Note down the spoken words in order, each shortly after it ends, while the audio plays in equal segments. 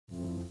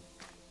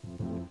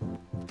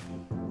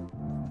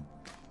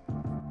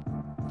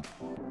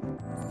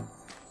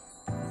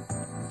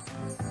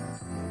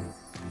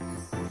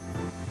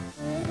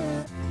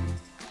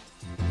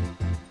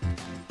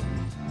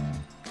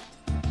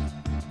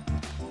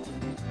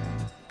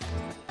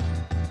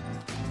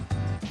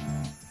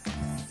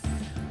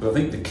I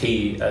think the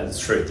key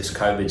through this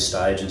COVID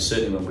stage, and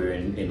certainly when we were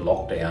in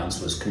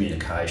lockdowns, was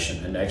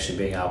communication and actually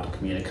being able to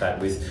communicate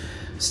with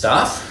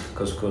staff,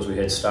 because of course we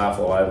had staff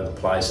all over the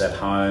place, at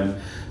home,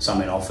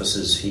 some in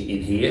offices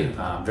in here,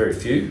 very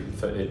few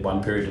at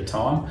one period of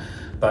time.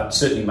 But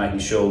certainly making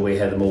sure we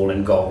had them all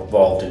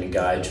involved and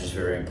engaged was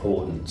very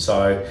important.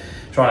 So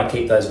trying to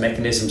keep those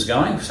mechanisms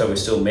going, so we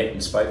still met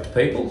and spoke to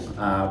people,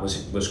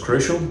 was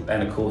crucial.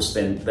 And of course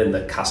then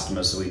the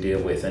customers that we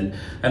deal with. And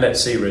at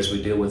𝘬𝑟𝑒𝑠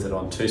we deal with it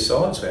on two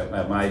sides.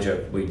 Our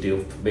major, we deal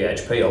with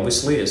BHP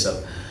obviously as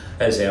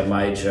our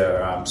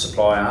major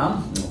supply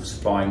arm,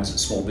 supplying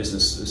small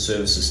business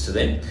services to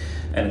them.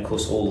 And of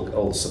course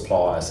all the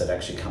suppliers that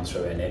actually come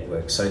through our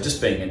network. So just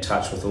being in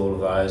touch with all of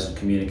those and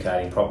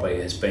communicating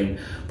properly has been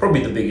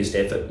probably the biggest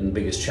effort and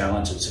biggest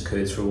challenge that's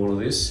occurred through all of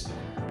this.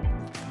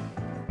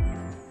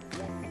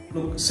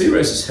 Look, 𝘬𝑟𝑒𝑠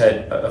has had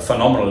a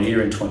phenomenal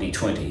year in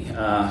 2020.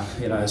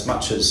 You know, as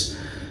much as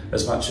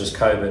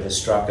COVID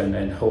has struck and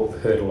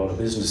hurt a lot of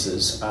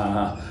businesses,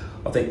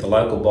 I think the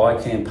local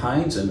buy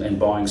campaigns and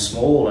buying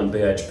small, and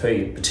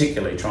BHP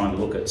particularly trying to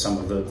look at some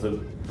of the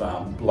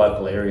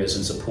local areas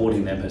and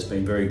supporting them has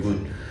been very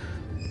good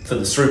for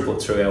the throughput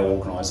through our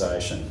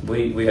organisation.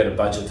 We had a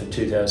budget for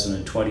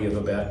 2020 of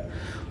about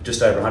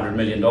just over $100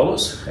 million,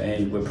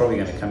 and we're probably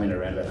going to come in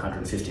around about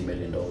 $150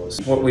 million.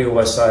 What we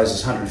always say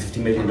is $150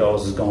 million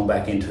has gone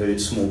back into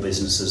small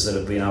businesses that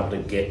have been able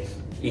to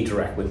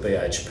interact with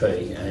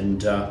BHP,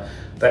 and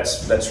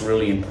that's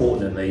really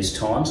important in these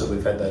times that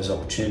we've had those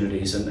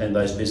opportunities, and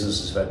those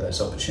businesses have had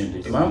those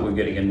opportunities. At the moment, we're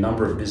getting a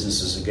number of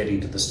businesses are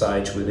getting to the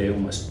stage where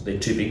they're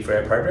too big for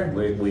our program.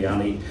 We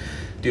only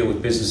deal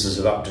with businesses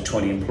of up to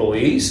 20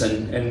 employees,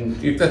 and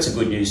that's a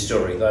good news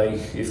story.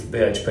 If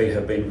BHP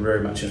have been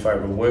very much in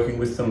favour of working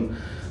with them,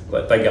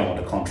 they go on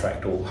to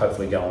contract, or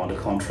hopefully go on to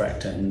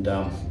contract and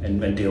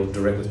deal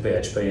direct with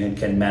BHP and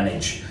can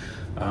manage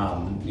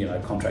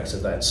contracts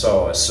of that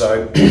size.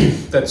 So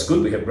that's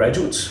good. We have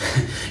graduates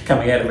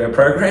coming out of our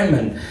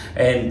program,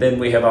 and then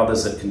we have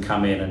others that can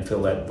come in and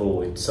fill that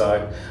void.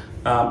 So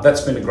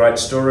that's been a great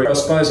story. I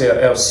suppose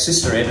our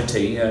sister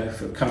entity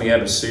coming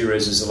out of 𝘬𝑟𝑒𝑠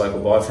is the Local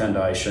Buy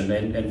Foundation,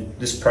 and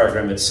this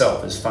program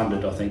itself is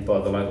funded, I think, by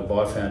the Local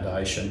Buy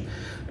Foundation,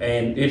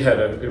 and it had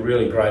a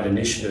really great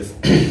initiative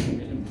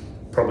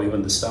probably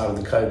when the start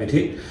of the COVID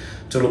hit,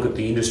 to look at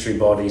the industry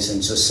bodies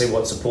and to see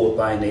what support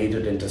they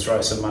needed and to throw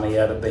some money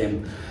out at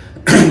them,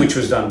 which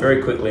was done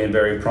very quickly and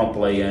very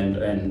promptly, and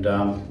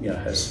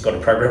has got a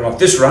program like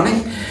this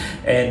running,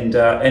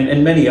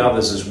 and many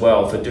others as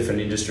well for different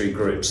industry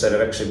groups that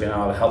have actually been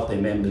able to help their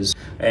members.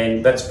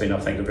 And that's been, I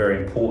think, a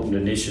very important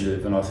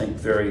initiative, and I think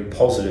very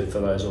positive for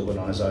those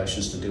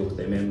organisations to deal with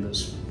their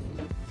members.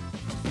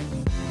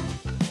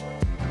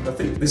 I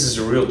think this is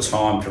a real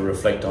time to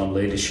reflect on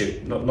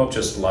leadership, not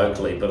just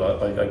locally, but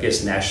I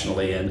guess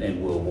nationally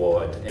and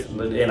worldwide.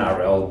 The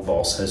NRL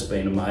boss has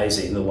been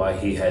amazing, the way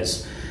he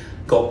has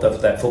got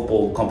that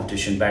football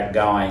competition back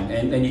going.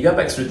 And you go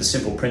back through the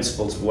simple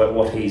principles of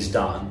what he's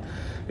done.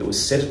 It was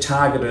set a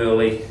target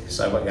early,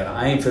 so we're going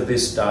to aim for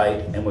this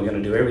date, and we're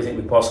going to do everything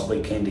we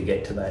possibly can to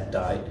get to that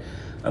date.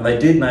 And they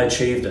did, and they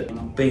achieved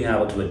it. Being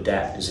able to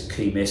adapt is a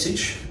key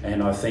message,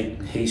 and I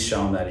think he's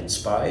shown that in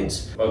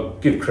spades. I'll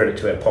give credit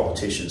to our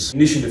politicians.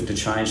 Initiative to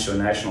change to a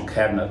national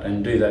cabinet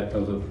and do that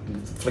with a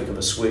flick of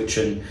a switch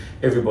and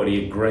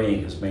everybody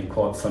agreeing has been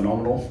quite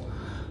phenomenal.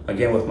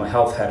 Again, with my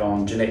health hat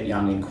on, Jeanette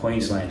Young in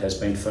Queensland has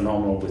been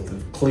phenomenal with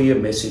a clear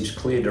message,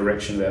 clear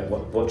direction about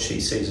what she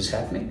sees as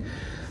happening.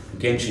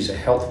 Again, she's a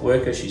health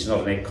worker, she's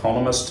not an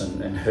economist,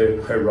 and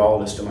her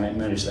role is to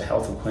manage the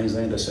health of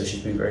Queenslanders, so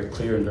she's been very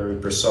clear and very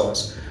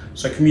precise.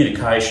 So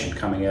communication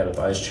coming out of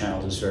those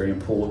channels is very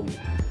important.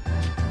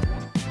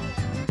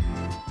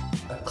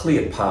 A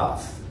clear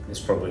path is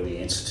probably the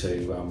answer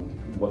to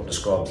what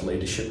describes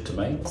leadership to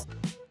me.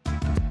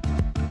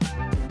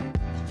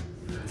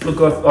 Look,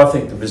 I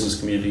think the business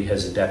community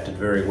has adapted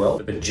very well,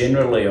 but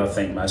generally I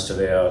think most of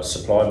our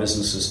supply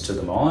businesses to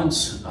the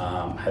mines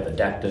have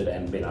adapted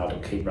and been able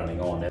to keep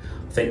running on. I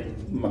think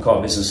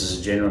Mackay businesses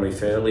are generally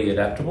fairly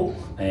adaptable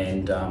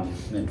and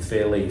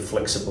fairly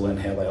flexible in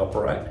how they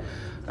operate,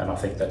 and I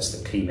think that's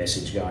the key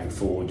message going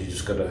forward. You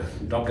just got to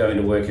not go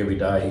into work every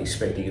day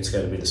expecting it's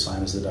going to be the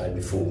same as the day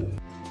before.